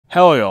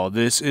Hello y'all,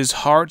 this is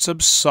Hearts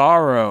of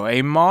Sorrow,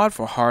 a mod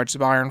for Hearts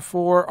of Iron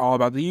 4, all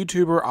about the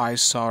YouTuber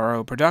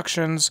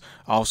iSorrowproductions,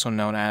 also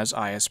known as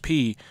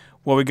ISP.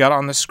 What we got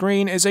on the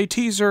screen is a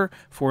teaser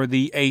for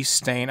the A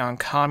Stain on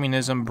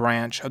Communism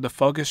branch of the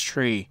focus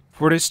tree.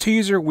 For this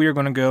teaser, we are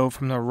going to go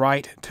from the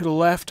right to the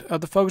left of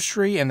the focus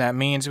tree, and that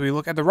means if we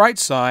look at the right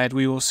side,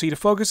 we will see the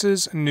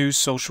focuses, New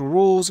Social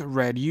Rules,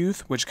 Red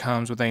Youth, which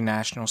comes with a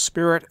national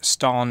spirit,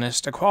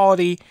 Stalinist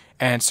equality,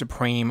 and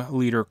Supreme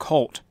Leader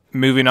Cult.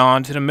 Moving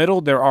on to the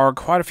middle, there are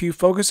quite a few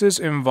focuses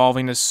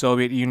involving the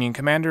Soviet Union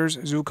commanders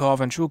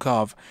Zhukov and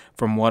Chulkov.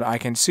 From what I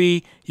can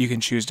see, you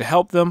can choose to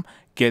help them,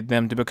 get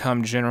them to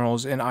become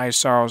generals in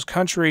iSorrow's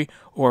country,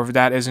 or if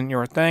that isn't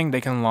your thing,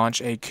 they can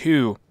launch a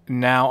coup.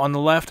 Now on the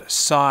left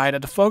side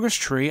of the focus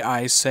tree,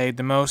 I saved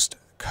the most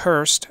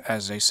cursed,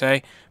 as they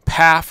say,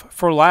 path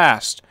for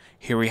last.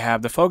 Here we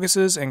have the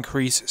focuses: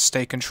 increase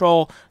state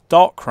control,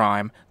 thought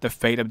crime, the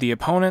fate of the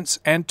opponents,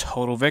 and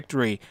total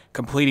victory.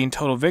 Completing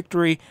total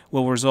victory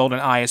will result in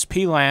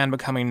ISP land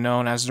becoming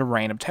known as the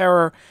Reign of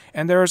Terror,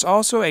 and there is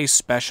also a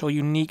special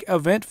unique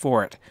event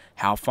for it.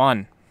 How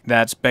fun.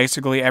 That's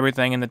basically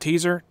everything in the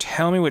teaser.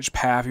 Tell me which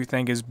path you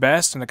think is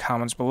best in the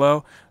comments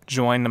below.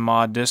 Join the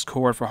mod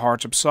Discord for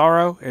Hearts of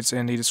Sorrow. It's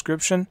in the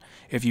description.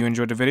 If you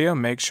enjoyed the video,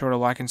 make sure to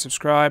like and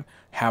subscribe.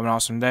 Have an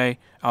awesome day.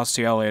 I'll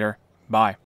see y'all later. Bye.